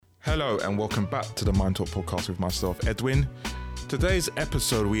Hello and welcome back to the Mind Talk podcast with myself, Edwin. Today's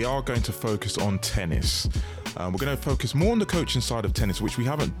episode, we are going to focus on tennis. We're going to focus more on the coaching side of tennis, which we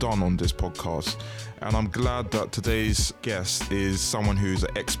haven't done on this podcast. And I'm glad that today's guest is someone who's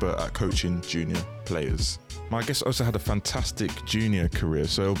an expert at coaching junior players. My guest also had a fantastic junior career,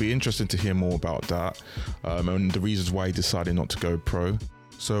 so it'll be interesting to hear more about that and the reasons why he decided not to go pro.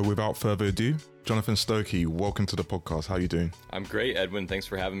 So without further ado, Jonathan Stokke, welcome to the podcast. How are you doing? I'm great, Edwin. Thanks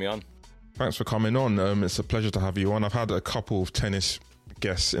for having me on. Thanks for coming on. It's a pleasure to have you on. I've had a couple of tennis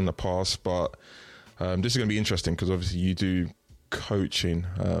guests in the past, but this is going to be interesting because obviously you do coaching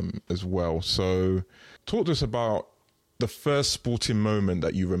as well. So talk to us about the first sporting moment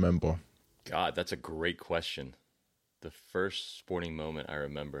that you remember. God, that's a great question. The first sporting moment I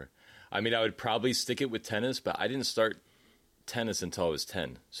remember. I mean, I would probably stick it with tennis, but I didn't start tennis until I was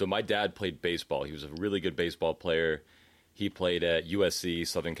 10. So my dad played baseball. He was a really good baseball player. He played at USC,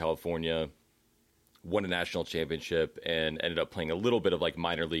 Southern California, won a national championship, and ended up playing a little bit of like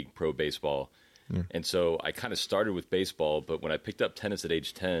minor league pro baseball. Yeah. And so I kind of started with baseball, but when I picked up tennis at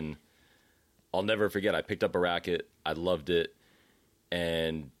age 10, I'll never forget, I picked up a racket. I loved it.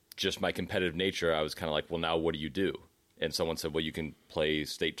 And just my competitive nature, I was kind of like, well, now what do you do? And someone said, well, you can play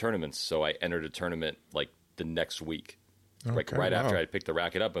state tournaments. So I entered a tournament like the next week. Okay, like right after I picked the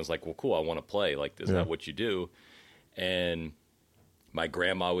racket up, I was like, well, cool, I want to play. Like, is that what you do? And my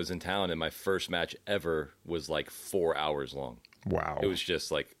grandma was in town, and my first match ever was like 4 hours long. Wow. It was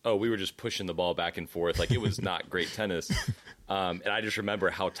just like, we were just pushing the ball back and forth. Like, it was not great tennis. And I just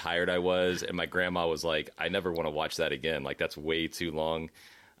remember how tired I was. And my grandma was like, I never want to watch that again. Like, that's way too long.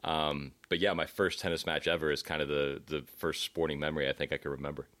 But yeah, my first tennis match ever is kind of the first sporting memory I think I can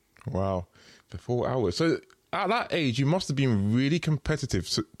remember. Wow. For 4 hours. So at that age, you must have been really competitive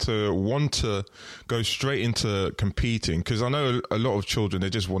to want to go straight into competing. Because I know a lot of children, they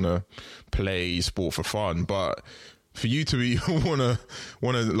just want to play sport for fun. But for you to be, want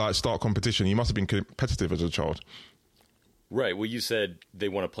to like start competition, you must have been competitive as a child. Right. Well, you said they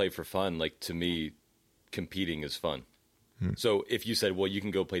want to play for fun. Like, to me, competing is fun. So if you said, well, you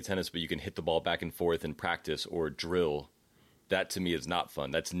can go play tennis, but you can hit the ball back and forth in practice or drill, that to me is not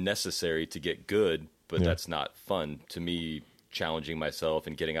fun. That's necessary to get good, but that's not fun. To me, challenging myself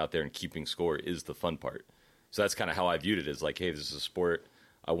and getting out there and keeping score is the fun part. So that's kind of how I viewed it, as like, hey, this is a sport.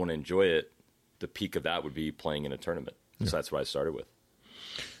 I want to enjoy it. The peak of that would be playing in a tournament. So that's what I started with.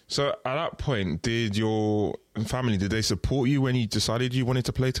 So at that point, did your family, did they support you when you decided you wanted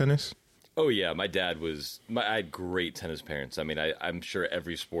to play tennis? Oh, yeah. My dad I had great tennis parents. I mean, I'm sure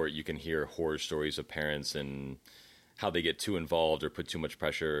every sport you can hear horror stories of parents and how they get too involved or put too much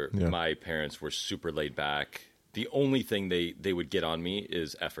pressure. Yeah. My parents were super laid back. The only thing they would get on me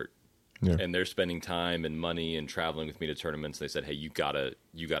is effort. Yeah. And they're spending time and money and traveling with me to tournaments. They said, hey, you gotta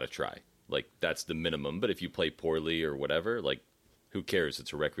try. Like, that's the minimum. But if you play poorly or whatever, like, who cares?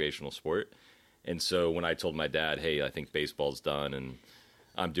 It's a recreational sport. And so when I told my dad, hey, I think baseball's done and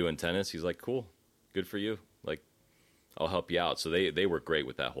I'm doing tennis, he's like, cool, good for you. Like, I'll help you out. So they were great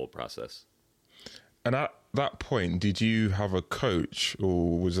with that whole process. And at that point, did you have a coach,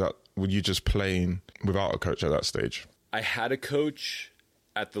 or were you just playing without a coach at that stage? I had a coach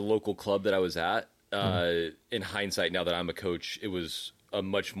at the local club that I was at. In hindsight, now that I'm a coach, it was a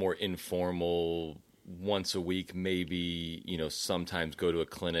much more informal, once a week, maybe, sometimes go to a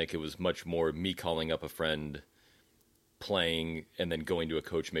clinic. It was much more me calling up a friend, playing, and then going to a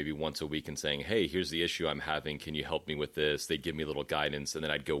coach maybe once a week and saying, hey, here's the issue I'm having. Can you help me with this? They'd give me a little guidance, and then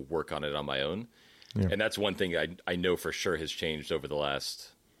I'd go work on it on my own. Yeah. And that's one thing I know for sure has changed over the last,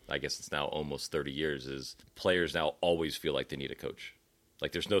 I guess it's now almost 30 years, is players now always feel like they need a coach.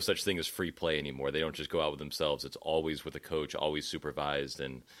 Like, there's no such thing as free play anymore. They don't just go out with themselves. It's always with a coach, always supervised.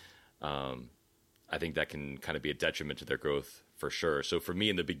 And I think that can kind of be a detriment to their growth for sure. So for me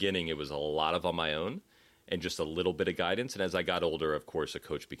in the beginning, it was a lot of on my own and just a little bit of guidance. And as I got older, of course, a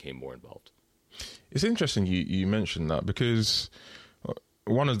coach became more involved. It's interesting you mentioned that, because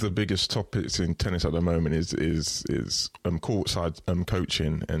one of the biggest topics in tennis at the moment is courtside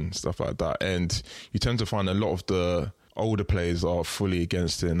coaching and stuff like that. And you tend to find a lot of the older players are fully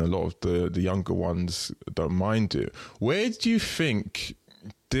against it, and a lot of the younger ones don't mind it. Where do you think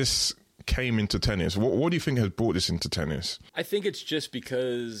this came into tennis? What do you think has brought this into tennis? I think it's just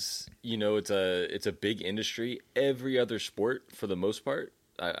because, it's a big industry. Every other sport, for the most part,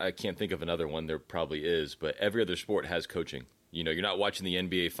 I can't think of another one. There probably is, but every other sport has coaching. You're not watching the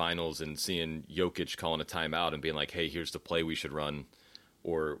NBA finals and seeing Jokic calling a timeout and being like, hey, here's the play we should run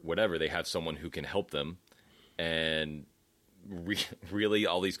or whatever. They have someone who can help them. And really,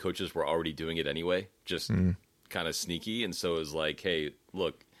 all these coaches were already doing it anyway, just kind of sneaky. And so it was like, hey,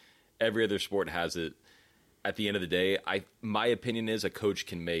 look, Every other sport has it. At the end of the day, my opinion is a coach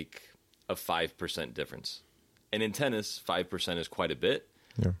can make a 5% difference. And in tennis, 5% is quite a bit.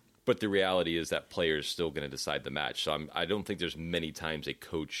 Yeah. But the reality is that player is still going to decide the match. So I don't think there's many times a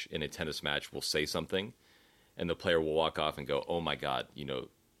coach in a tennis match will say something and the player will walk off and go, oh my God,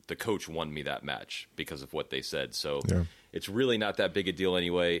 the coach won me that match because of what they said. So it's really not that big a deal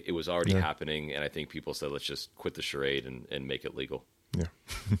anyway. It was already happening. And I think people said, let's just quit the charade and make it legal. Yeah.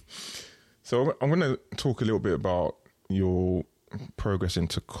 So I'm going to talk a little bit about your progress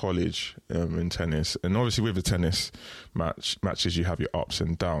into college in tennis, and obviously with the tennis matches you have your ups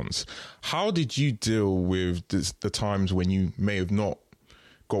and downs. How did you deal with the times when you may have not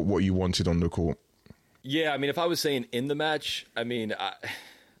got what you wanted on the court? Yeah, I mean, if I was saying in the match, I mean,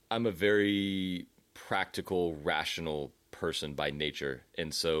 I'm a very practical, rational person by nature,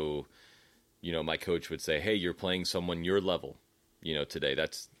 and so my coach would say, hey, you're playing someone your level today.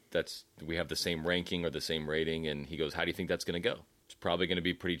 That's we have the same ranking or the same rating. And he goes, how do you think that's going to go? It's probably going to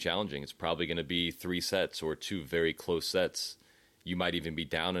be pretty challenging. It's probably going to be 3 sets or 2 very close sets. You might even be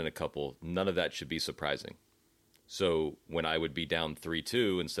down in a couple. None of that should be surprising. So when I would be down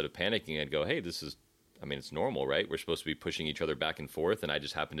 3-2, instead of panicking, I'd go, hey, it's normal, right? We're supposed to be pushing each other back and forth. And I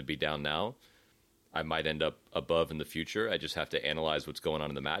just happen to be down now. I might end up above in the future. I just have to analyze what's going on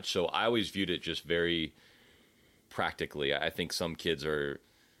in the match. So I always viewed it just very practically. I think some kids are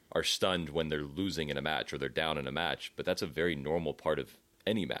stunned when they're losing in a match or they're down in a match, but that's a very normal part of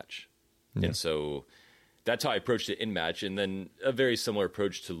any match. Yeah. And so that's how I approached it in match. And then a very similar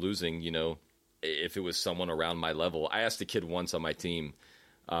approach to losing, if it was someone around my level. I asked a kid once on my team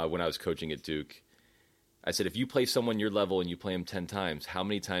when I was coaching at Duke, I said, if you play someone your level and you play them 10 times, how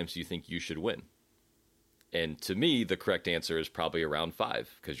many times do you think you should win? And to me, the correct answer is probably around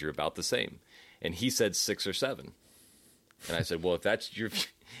 5 because you're about the same. And he said 6 or 7. And I said, well, if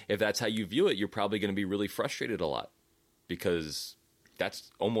that's how you view it, you're probably going to be really frustrated a lot because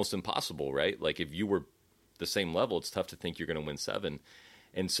that's almost impossible, right? Like if you were the same level, it's tough to think you're going to win 7.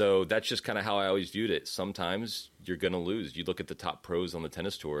 And so that's just kind of how I always viewed it. Sometimes you're going to lose. You look at the top pros on the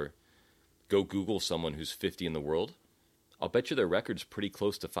tennis tour, go Google someone who's 50 in the world. I'll bet you their record's pretty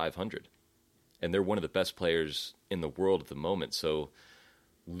close to 500. And they're one of the best players in the world at the moment. So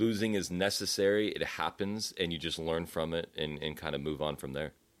losing is necessary. It happens, and you just learn from it and kind of move on from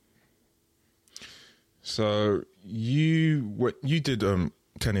there. So you did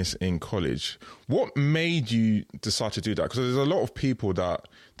tennis in college. What made you decide to do that? Because there's a lot of people that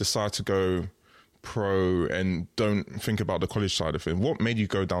decide to go pro and don't think about the college side of it. What made you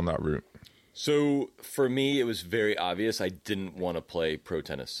go down that route? So for me, it was very obvious. I didn't want to play pro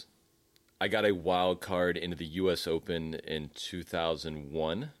tennis. I got a wild card into the U.S. Open in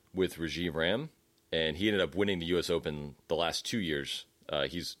 2001 with Rajiv Ram, and he ended up winning the U.S. Open the last 2 years.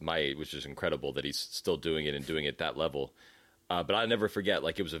 He's my age, which is incredible that he's still doing it and doing it at that level. But I'll never forget,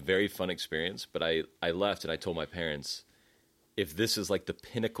 it was a very fun experience, but I left and I told my parents, if this is like the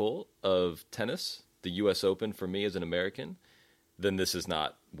pinnacle of tennis, the U.S. Open for me as an American, then this is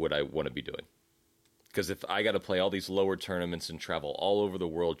not what I want to be doing. Because if I got to play all these lower tournaments and travel all over the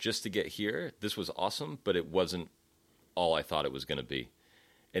world just to get here, this was awesome, but it wasn't all I thought it was going to be.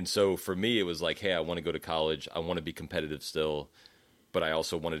 And so for me, it was like, hey, I want to go to college. I want to be competitive still, but I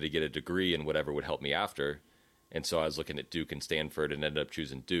also wanted to get a degree in whatever would help me after. And so I was looking at Duke and Stanford and ended up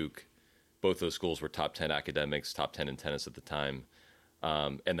choosing Duke. Both those schools were top 10 academics, top 10 in tennis at the time.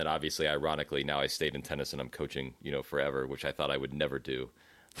 And then obviously, ironically, now I stayed in tennis and I'm coaching, forever, which I thought I would never do.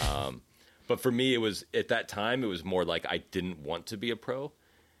 But for me, it was at that time, it was more like I didn't want to be a pro.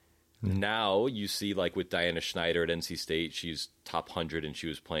 Now you see with Diana Schneider at NC State, she's top 100 and she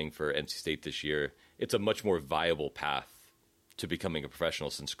was playing for NC State this year. It's a much more viable path to becoming a professional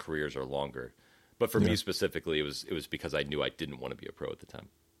since careers are longer. But for me specifically, it was because I knew I didn't want to be a pro at the time.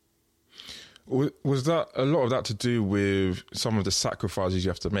 Was that a lot of that to do with some of the sacrifices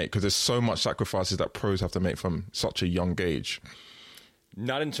you have to make? Because there's so much sacrifices that pros have to make from such a young age.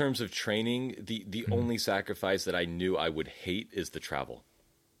 Not in terms of training. The only sacrifice that I knew I would hate is the travel.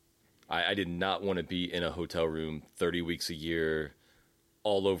 I did not want to be in a hotel room 30 weeks a year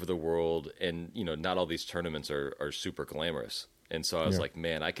all over the world. And, not all these tournaments are super glamorous. And so I was like,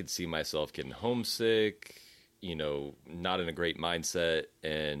 man, I could see myself getting homesick, not in a great mindset.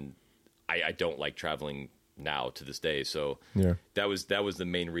 And I don't like traveling now to this day. So that was the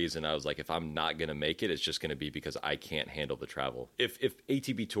main reason. I was like, if I'm not going to make it, it's just going to be because I can't handle the travel. If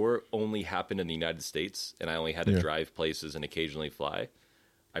ATP Tour only happened in the United States and I only had to drive places and occasionally fly,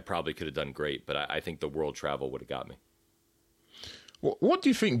 I probably could have done great. But I think the world travel would have got me. What do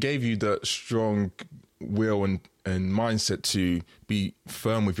you think gave you that strong will and mindset to be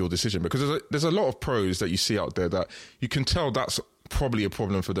firm with your decision? Because there's a lot of pros that you see out there that you can tell that's probably a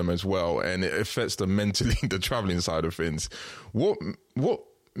problem for them as well, and it affects them mentally, the traveling side of things. What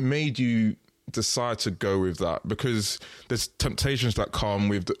made you decide to go with that? Because there's temptations that come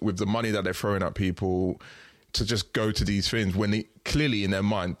with the money that they're throwing at people to just go to these things when they, clearly in their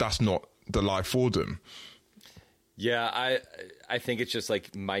mind that's not the life for them. Yeah, I think it's just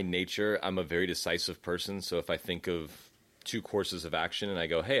like my nature. I'm a very decisive person. So if I think of 2 courses of action and I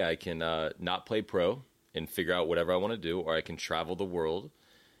go, hey, I can not play pro and figure out whatever I want to do, or I can travel the world.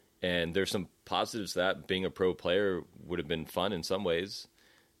 And there's some positives to that. Being a pro player would have been fun in some ways,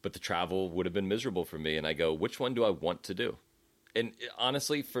 but the travel would have been miserable for me. And I go, which one do I want to do? And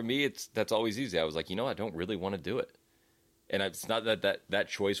honestly, for me, that's always easy. I was like, I don't really want to do it. And it's not that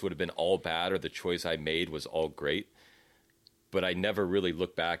choice would have been all bad or the choice I made was all great, but I never really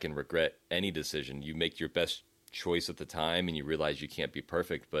look back and regret any decision. You make your best choice at the time and you realize you can't be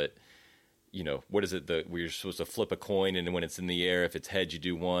perfect, but what is it? Where you're supposed to flip a coin, and when it's in the air, if it's heads, you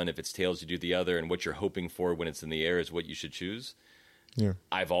do one, if it's tails, you do the other, and what you're hoping for when it's in the air is what you should choose. Yeah.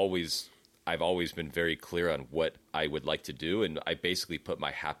 I've always been very clear on what I would like to do, and I basically put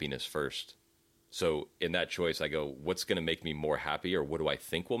my happiness first. So in that choice, I go, what's going to make me more happy, or what do I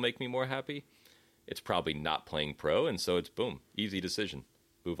think will make me more happy? It's probably not playing pro, and so it's boom, easy decision.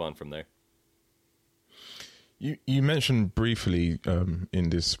 Move on from there. You mentioned briefly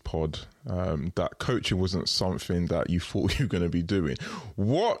in this pod that coaching wasn't something that you thought you were going to be doing.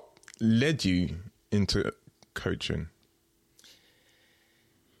 What led you into coaching?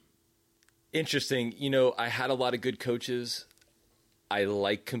 Interesting. I had a lot of good coaches. I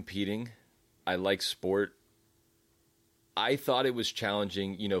like competing. I like sport. I thought it was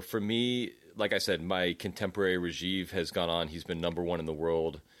challenging. For me, like I said, my contemporary Rajiv has gone on. He's been number 1 in the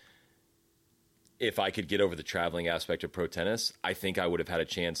world. If I could get over the traveling aspect of pro tennis, I think I would have had a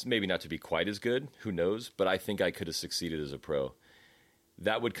chance, maybe not to be quite as good, who knows, but I think I could have succeeded as a pro.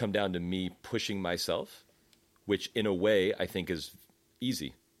 That would come down to me pushing myself, which in a way I think is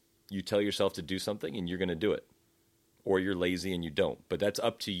easy. You tell yourself to do something and you're going to do it. Or you're lazy and you don't. But that's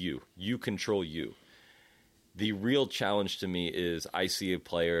up to you. You control you. The real challenge to me is I see a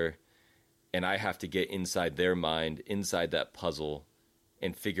player and I have to get inside their mind, inside that puzzle,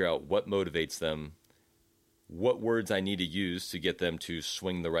 and figure out what motivates them, what words I need to use to get them to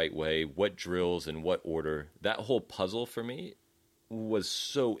swing the right way, what drills in what order. That whole puzzle for me was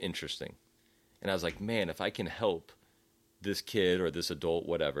so interesting. And I was like, man, if I can help this kid or this adult,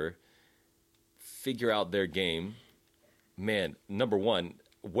 whatever, figure out their game, man, number one,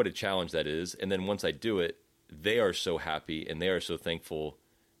 what a challenge that is. And then once I do it, they are so happy and they are so thankful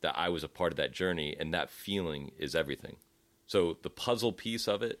that I was a part of that journey. And that feeling is everything. So the puzzle piece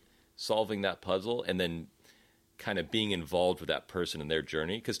of it, solving that puzzle, and then kind of being involved with that person in their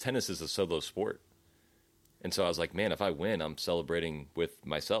journey, because tennis is a solo sport. And so I was like, man, if I win, I'm celebrating with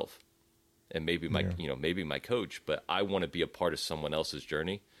myself and maybe maybe my coach, but I want to be a part of someone else's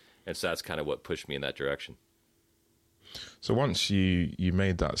journey. And so that's kind of what pushed me in that direction. So once you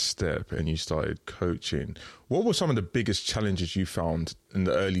made that step and you started coaching, what were some of the biggest challenges you found in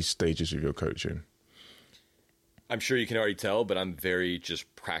the early stages of your coaching? I'm sure you can already tell, but I'm very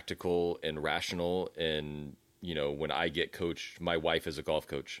just practical and rational. And, when I get coached, my wife is a golf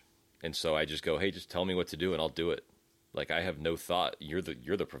coach. And so I just go, hey, just tell me what to do and I'll do it. Like, I have no thought. You're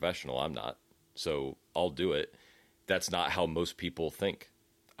the professional. I'm not. So I'll do it. That's not how most people think.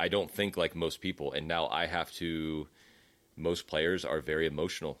 I don't think like most people. And now most players are very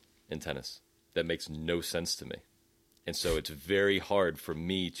emotional in tennis. That makes no sense to me. And so it's very hard for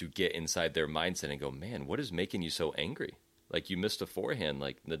me to get inside their mindset and go, man, what is making you so angry? Like, you missed a forehand,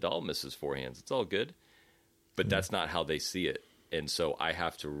 like Nadal misses forehands. It's all good. But that's not how they see it. And so I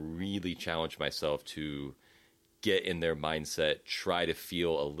have to really challenge myself to get in their mindset, try to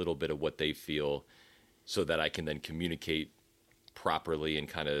feel a little bit of what they feel so that I can then communicate properly and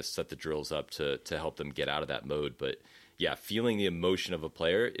kind of set the drills up to help them get out of that mode. But yeah, feeling the emotion of a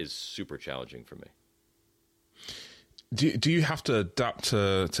player is super challenging for me. Do you have to adapt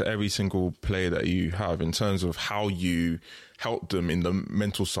to every single player that you have in terms of how you help them in the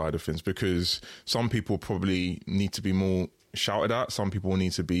mental side of things? Because some people probably need to be more shouted at. Some people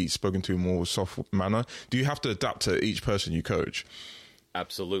need to be spoken to in a more soft manner. Do you have to adapt to each person you coach?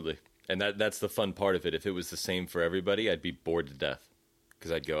 Absolutely. And that's the fun part of it. If it was the same for everybody, I'd be bored to death.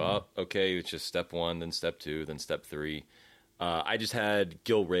 Because I'd go, okay, it's just step 1, then step 2, then step 3. I just had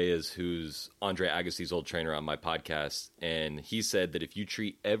Gil Reyes, who's Andre Agassi's old trainer, on my podcast, and he said that if you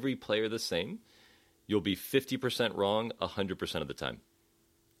treat every player the same, you'll be 50% wrong 100% of the time.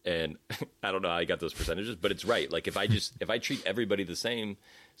 And I don't know how I got those percentages, but it's right. Like if I treat everybody the same,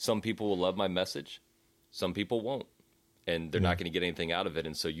 some people will love my message, some people won't, and they're not going to get anything out of it.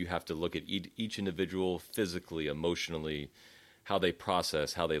 And so you have to look at each individual physically, emotionally, how they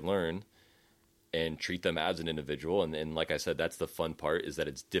process, how they learn, and treat them as an individual. And like I said, that's the fun part, is that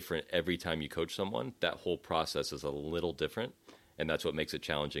it's different every time you coach someone. That whole process is a little different, and that's what makes it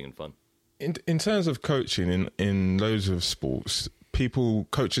challenging and fun. In terms of coaching, in loads of sports,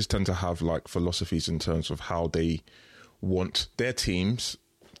 coaches tend to have like philosophies in terms of how they want their teams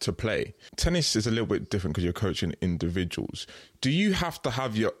to play. Tennis is a little bit different because you're coaching individuals. Do you have to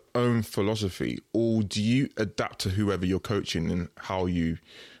have your own philosophy, or do you adapt to whoever you're coaching and how you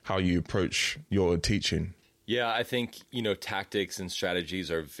approach your teaching? Yeah, I think, tactics and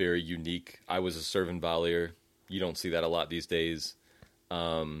strategies are very unique. I was a serve and volleyer. You don't see that a lot these days.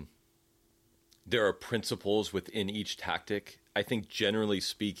 There are principles within each tactic. I think generally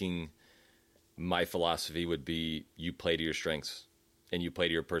speaking, my philosophy would be you play to your strengths and you play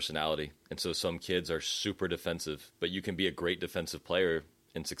to your personality. And so some kids are super defensive, but you can be a great defensive player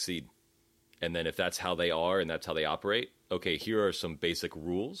and succeed. And then if that's how they are and that's how they operate, okay, here are some basic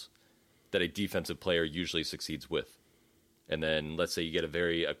rules that a defensive player usually succeeds with. And then let's say you get a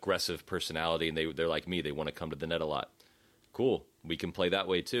very aggressive personality and they're like me, they want to come to the net a lot. Cool, we can play that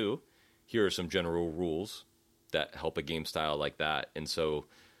way too. Here are some general rules that help a game style like that. And so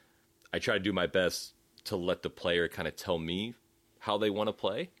I try to do my best to let the player kind of tell me how they want to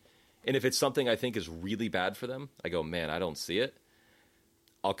play. And if it's something I think is really bad for them, I go, man, I don't see it.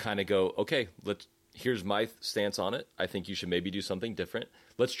 I'll kind of go, okay, here's my stance on it. I think you should maybe do something different.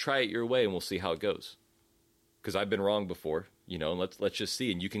 Let's try it your way and we'll see how it goes. Because I've been wrong before, and let's just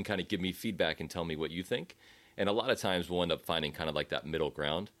see. And you can kind of give me feedback and tell me what you think. And a lot of times we'll end up finding kind of like that middle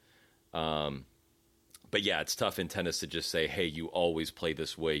ground. But yeah, it's tough in tennis to just say, hey, you always play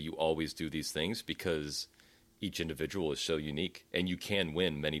this way, you always do these things, because each individual is so unique and you can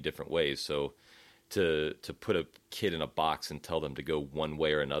win many different ways. So to put a kid in a box and tell them to go one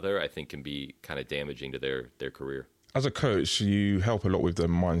way or another, I think can be kind of damaging to their career. As a coach, you help a lot with their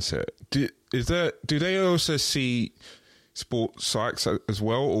mindset. Do they also see sports psychs as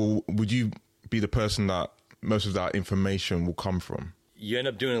well, or would you be the person that most of that information will come from? You end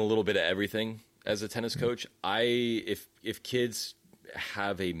up doing a little bit of everything as a tennis coach. If kids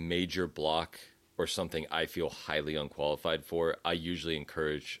have a major block or something I feel highly unqualified for, I usually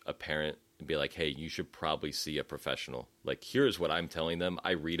encourage a parent and be like, hey, you should probably see a professional. Like, here's what I'm telling them.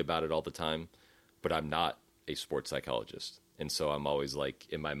 I read about it all the time, but I'm not a sports psychologist. And so I'm always like,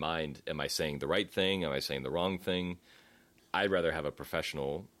 in my mind, am I saying the right thing? Am I saying the wrong thing? I'd rather have a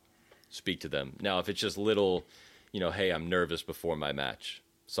professional speak to them. Now, if it's just little, hey, I'm nervous before my match,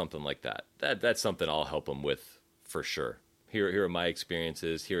 something like that. That's something I'll help them with for sure. Here are my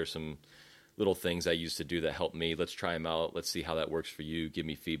experiences. Here are some little things I used to do that helped me. Let's try them out. Let's see how that works for you. Give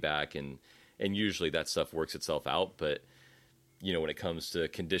me feedback. And usually that stuff works itself out. But, when it comes to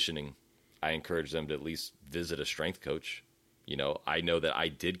conditioning, I encourage them to at least visit a strength coach. I know that I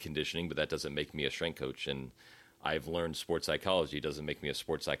did conditioning, but that doesn't make me a strength coach. And I've learned sports psychology. It doesn't make me a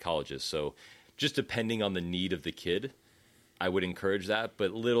sports psychologist. So just depending on the need of the kid, I would encourage that.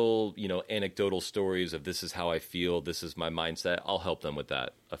 But little, anecdotal stories of this is how I feel, this is my mindset, I'll help them with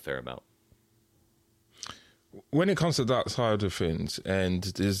that a fair amount. When it comes to that side of things, and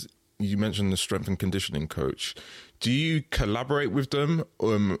you mentioned the strength and conditioning coach, do you collaborate with them,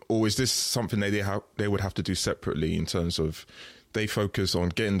 or is this something they would have to do separately in terms of they focus on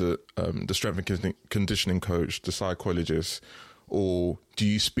getting the strength and conditioning coach, the psychologist, or do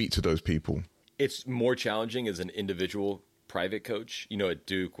you speak to those people? It's more challenging as an individual private coach. At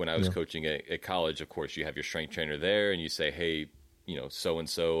Duke, when I was coaching at college, of course, you have your strength trainer there and you say, hey,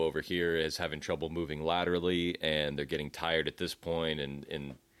 so-and-so over here is having trouble moving laterally and they're getting tired at this point,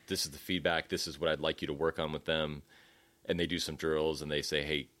 and this is the feedback. This is what I'd like you to work on with them. And they do some drills and they say,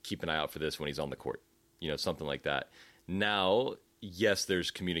 hey, keep an eye out for this when he's on the court, something like that. Now, yes,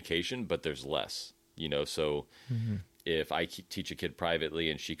 there's communication, but there's less, so if I teach a kid privately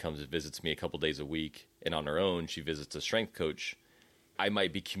and she comes and visits me a couple days a week, and on her own, she visits a strength coach, I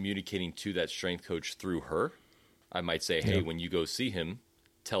might be communicating to that strength coach through her. I might say, hey, when you go see him,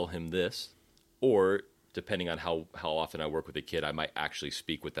 tell him this. Or depending on how often I work with a kid, I might actually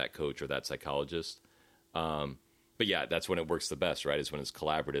speak with that coach or that psychologist. But yeah, that's when it works the best, right? Is when it's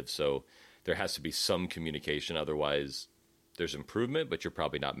collaborative. So there has to be some communication. Otherwise, there's improvement, but you're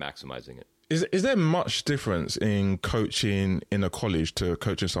probably not maximizing it. Is there much difference in coaching in a college to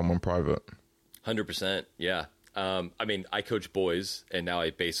coaching someone private? 100%, yeah. I coach boys, and now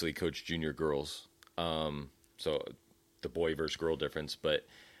I basically coach junior girls. So the boy versus girl difference. But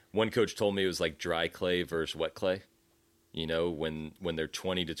One coach told me it was like dry clay versus wet clay. You know, when they're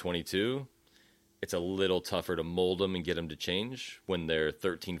 20 to 22, it's a little tougher to mold them and get them to change. When they're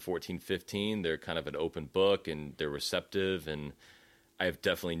 13, 14, 15, they're kind of an open book and they're receptive. And I've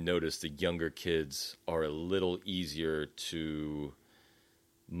definitely noticed the younger kids are a little easier to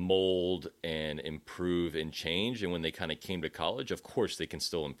mold and improve and change. And when they kind of came to college, of course they can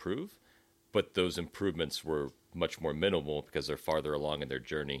still improve, but those improvements were much more minimal because they're farther along in their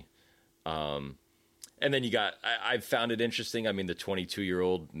journey. And then I've found it interesting. I mean, the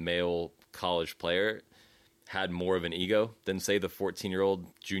 22-year-old male college player had more of an ego than, say, the 14-year-old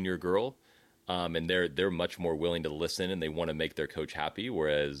junior girl. And they're much more willing to listen and they want to make their coach happy.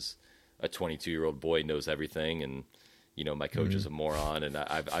 Whereas a 22-year-old boy knows everything. And, you know, my coach is a moron and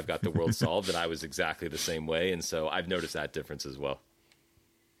I've got the world solved, and I was exactly the same way. And so I've noticed that difference as well.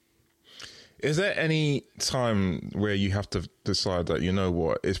 Is there any time where you have to decide that, you know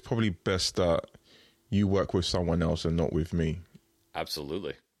what, it's probably best that you work with someone else and not with me?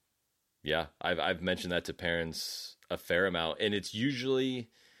 Absolutely. Yeah. I've mentioned that to parents a fair amount. And it's usually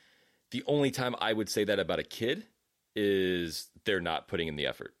the only time I would say that about a kid is they're not putting in the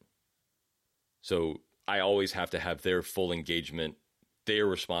effort. So I always have to have their full engagement. They're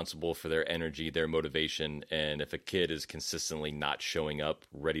responsible for their energy, their motivation. And if a kid is consistently not showing up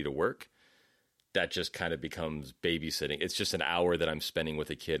ready to work, that just kind of becomes babysitting. It's just an hour that I'm spending with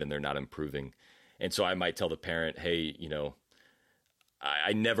a kid and they're not improving. And so I might tell the parent, hey, you know,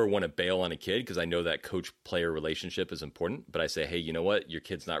 I never want to bail on a kid because I know that coach-player relationship is important. But I say, hey, you know what? Your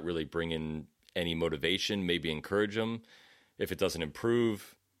kid's not really bringing any motivation. Maybe encourage them. If it doesn't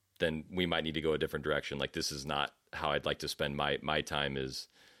improve, then we might need to go a different direction. Like, this is not how I'd like to spend my time, is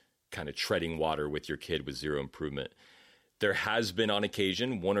kind of treading water with your kid with zero improvement. There has been on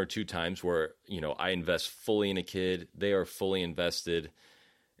occasion 1 or 2 times where, you know, I invest fully in a kid. They are fully invested.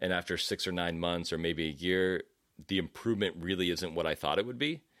 And after 6 or 9 months or maybe a year, the improvement really isn't what I thought it would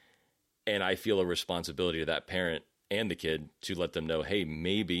be. And I feel a responsibility to that parent and the kid to let them know, hey,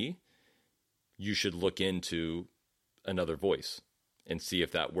 maybe you should look into another voice and see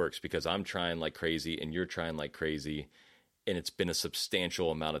if that works, because I'm trying like crazy and you're trying like crazy. And it's been a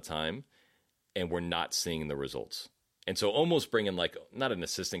substantial amount of time and we're not seeing the results. And so almost bringing like, not an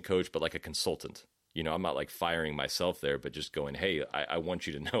assistant coach, but like a consultant. You know, I'm not like firing myself there, but just going, hey, I want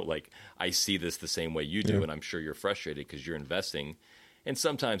you to know, like, I see this the same way you do. Yeah. And I'm sure you're frustrated because you're investing. And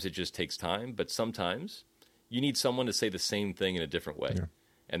sometimes it just takes time, but sometimes you need someone to say the same thing in a different way. Yeah.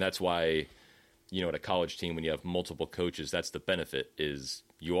 And that's why, you know, at a college team, when you have multiple coaches, that's the benefit, is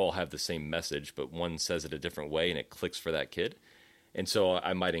you all have the same message, but one says it a different way and it clicks for that kid. And so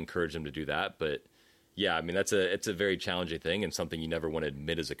I might encourage them to do that. But yeah, I mean, it's a very challenging thing and something you never want to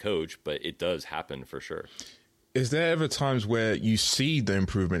admit as a coach, but it does happen for sure. Is there ever times where you see the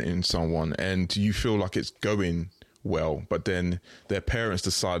improvement in someone and you feel like it's going well, but then their parents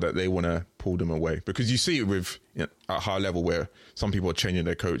decide that they want to pull them away? Because you see it with, you know, at a high level where some people are changing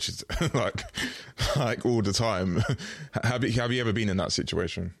their coaches like all the time. Have you ever been in that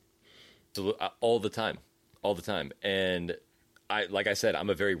situation? All the time. And like I said, I'm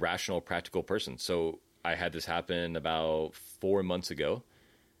a very rational, practical person. So I had this happen about 4 months ago.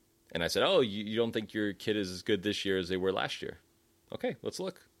 And I said, oh, you don't think your kid is as good this year as they were last year? Okay, let's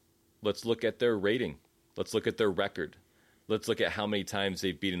look. Let's look at their rating. Let's look at their record. Let's look at how many times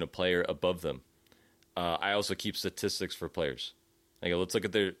they've beaten a player above them. I also keep statistics for players. I go, let's look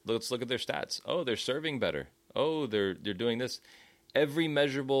at their stats. Oh, they're serving better. Oh, they're doing this. Every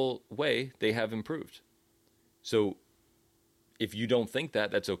measurable way they have improved. So if you don't think that,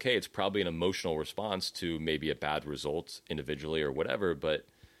 that's okay. It's probably an emotional response to maybe a bad result individually or whatever, but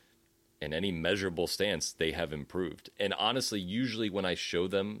in any measurable stance, they have improved. And honestly, usually when I show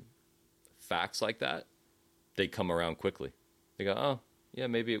them facts like that, they come around quickly. They go, oh, yeah,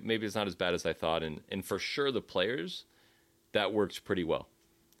 maybe it's not as bad as I thought. And for sure, the players, that works pretty well.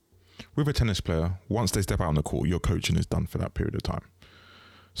 With a tennis player, once they step out on the court, your coaching is done for that period of time.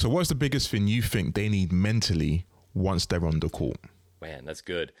 So what's the biggest thing you think they need mentally once they're on the court? Man, that's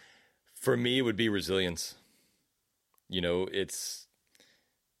good. For me, it would be resilience. You know,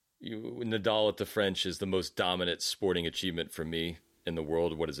 Nadal at the French is the most dominant sporting achievement for me in the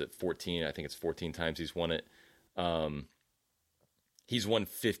world. What is it, 14? I think it's 14 times he's won it. He's won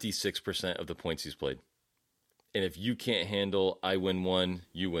 56% of the points he's played. And if you can't handle, I win 1,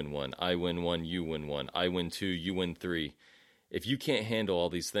 you win 1, I win 1, you win 1, I win 2, you win 3. If you can't handle all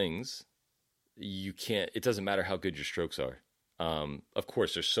these things, you can't, it doesn't matter how good your strokes are. Of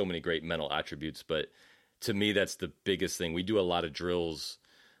course, there's so many great mental attributes, but to me, that's the biggest thing. We do a lot of drills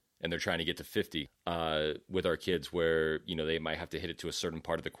and they're trying to get to 50 with our kids where, they might have to hit it to a certain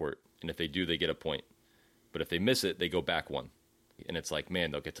part of the court. And if they do, they get a point. But if they miss it, they go back one. And it's like,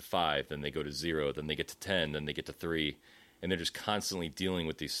 man, they'll get to 5, then they go to 0, then they get to 10, then they get to 3. And they're just constantly dealing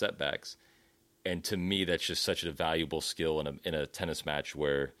with these setbacks. And to me, that's just such a valuable skill in a tennis match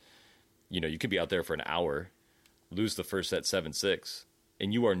where, you could be out there for an hour, lose the first set 7-6,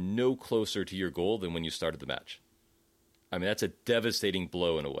 and you are no closer to your goal than when you started the match. I mean, that's a devastating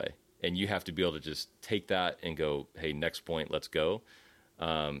blow in a way. And you have to be able to just take that and go, hey, next point, let's go.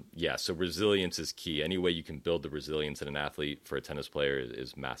 So resilience is key. Any way you can build the resilience in an athlete for a tennis player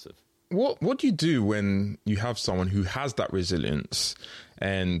is massive. What do you do when you have someone who has that resilience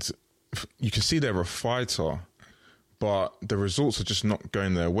and you can see they're a fighter, but the results are just not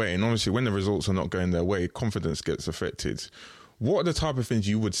going their way? And obviously, when the results are not going their way, confidence gets affected. What are the type of things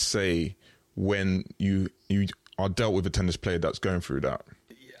you would say when you are dealt with a tennis player that's going through that?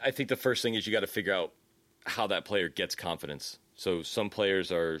 I think the first thing is you got to figure out how that player gets confidence. So some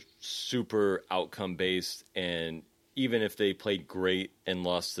players are super outcome based, and even if they played great and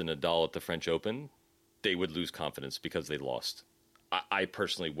lost to Nadal at the French Open, they would lose confidence because they lost. I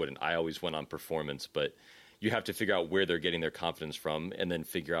personally wouldn't. I always went on performance, but you have to figure out where they're getting their confidence from and then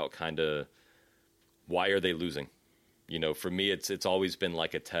figure out kind of why are they losing. For me, it's always been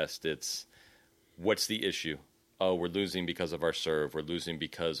like a test. It's what's the issue? Oh, we're losing because of our serve. We're losing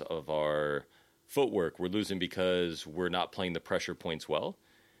because of our footwork. We're losing because we're not playing the pressure points well.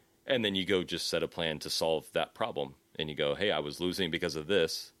 And then you go just set a plan to solve that problem. And you go, hey, I was losing because of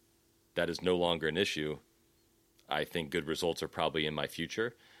this. That is no longer an issue. I think good results are probably in my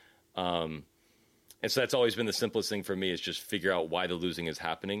future. And so that's always been the simplest thing for me, is just figure out why the losing is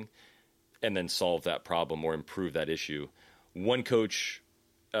happening and then solve that problem or improve that issue. One coach,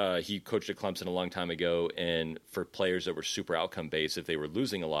 he coached at Clemson a long time ago, and for players that were super outcome-based, if they were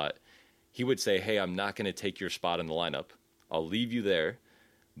losing a lot, he would say, hey, I'm not going to take your spot in the lineup. I'll leave you there,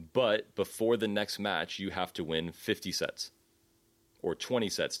 but before the next match, you have to win 50 sets or 20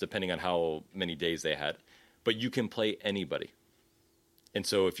 sets, depending on how many days they had. But you can play anybody. And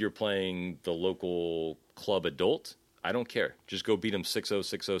so if you're playing the local club adult, I don't care. Just go beat them 6-0,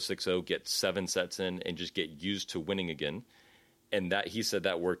 6-0, 6-0, get 7 sets in, and just get used to winning again. And that, he said,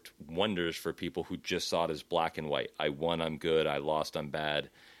 that worked wonders for people who just saw it as black and white. I won, I'm good. I lost, I'm bad.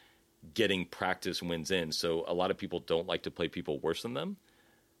 Getting practice wins in. So a lot of people don't like to play people worse than them.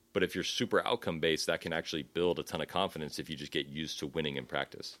 But if you're super outcome-based, that can actually build a ton of confidence if you just get used to winning in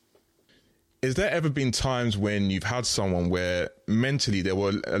practice. Is there ever been times when you've had someone where mentally they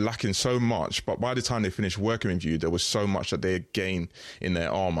were lacking so much, but by the time they finished working with you, there was so much that they had gained in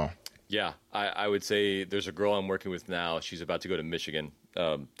their armor? Yeah, I would say there's a girl I'm working with now. She's about to go to Michigan.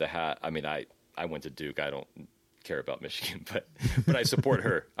 The hat, I mean, I went to Duke. I don't care about Michigan, but I support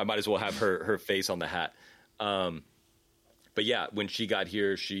her. I might as well have her face on the hat. But yeah, when she got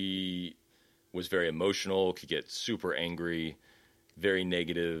here, she was very emotional, could get super angry, very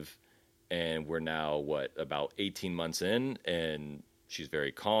negative. And we're now, about 18 months in, and she's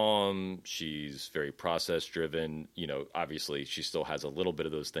very calm. She's very process driven. Obviously she still has a little bit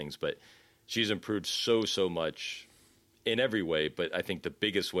of those things, but she's improved so much in every way. But I think the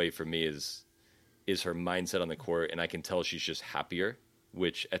biggest way for me is her mindset on the court. And I can tell she's just happier,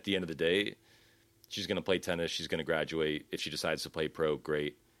 which at the end of the day, she's going to play tennis. She's going to graduate. If she decides to play pro,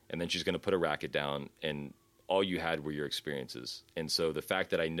 great. And then she's going to put a racket down, and all you had were your experiences. And so the fact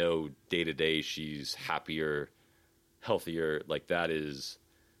that I know day to day she's happier, healthier, like that is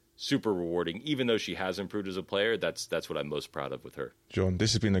super rewarding. Even though she has improved as a player, that's what I'm most proud of with her. John,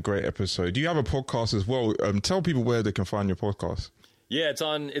 this has been a great episode. Do you have a podcast as well? Tell people where they can find your podcast. Yeah, it's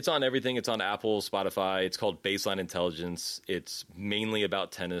on everything. It's on Apple, Spotify. It's called Baseline Intelligence. It's mainly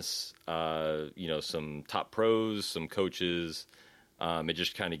about tennis. Some top pros, some coaches, and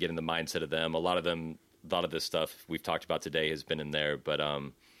just kind of get in the mindset of them. A lot of this stuff we've talked about today has been in there, but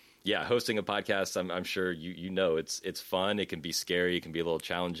hosting a podcast, I'm sure it's fun. It can be scary. It can be a little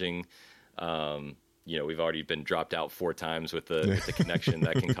challenging. We've already been dropped out 4 times with the connection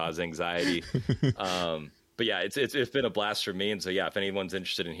that can cause anxiety. But yeah, it's been a blast for me. And so yeah, if anyone's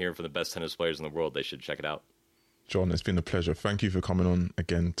interested in hearing from the best tennis players in the world, they should check it out. John, it's been a pleasure. Thank you for coming on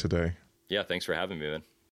again today. Yeah, thanks for having me, man.